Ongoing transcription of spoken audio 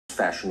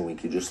Fashion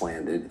Week. You just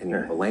landed, and you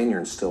have a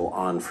lanyard still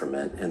on from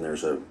it, and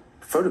there's a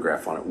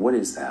photograph on it. What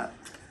is that?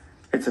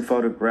 It's a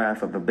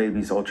photograph of a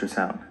baby's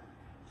ultrasound.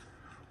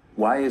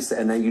 Why is that?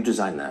 And then you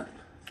designed that?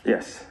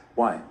 Yes.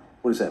 Why?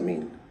 What does that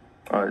mean?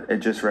 It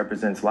just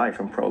represents life.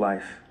 I'm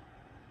pro-life.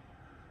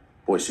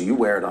 Boy, so you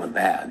wear it on a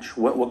badge.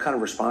 What kind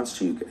of response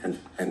do you get?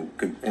 And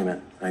good,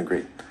 amen, I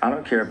agree. I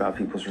don't care about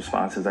people's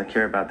responses. I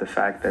care about the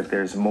fact that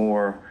there's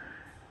more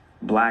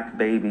black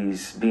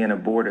babies being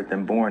aborted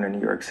than born in New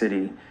York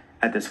City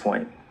at this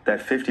point. That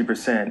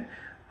 50%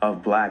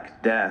 of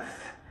black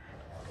death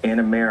in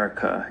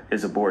America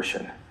is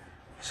abortion.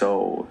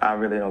 So I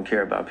really don't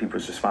care about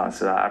people's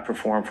responses. I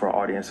perform for an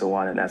audience of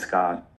one, and that's God.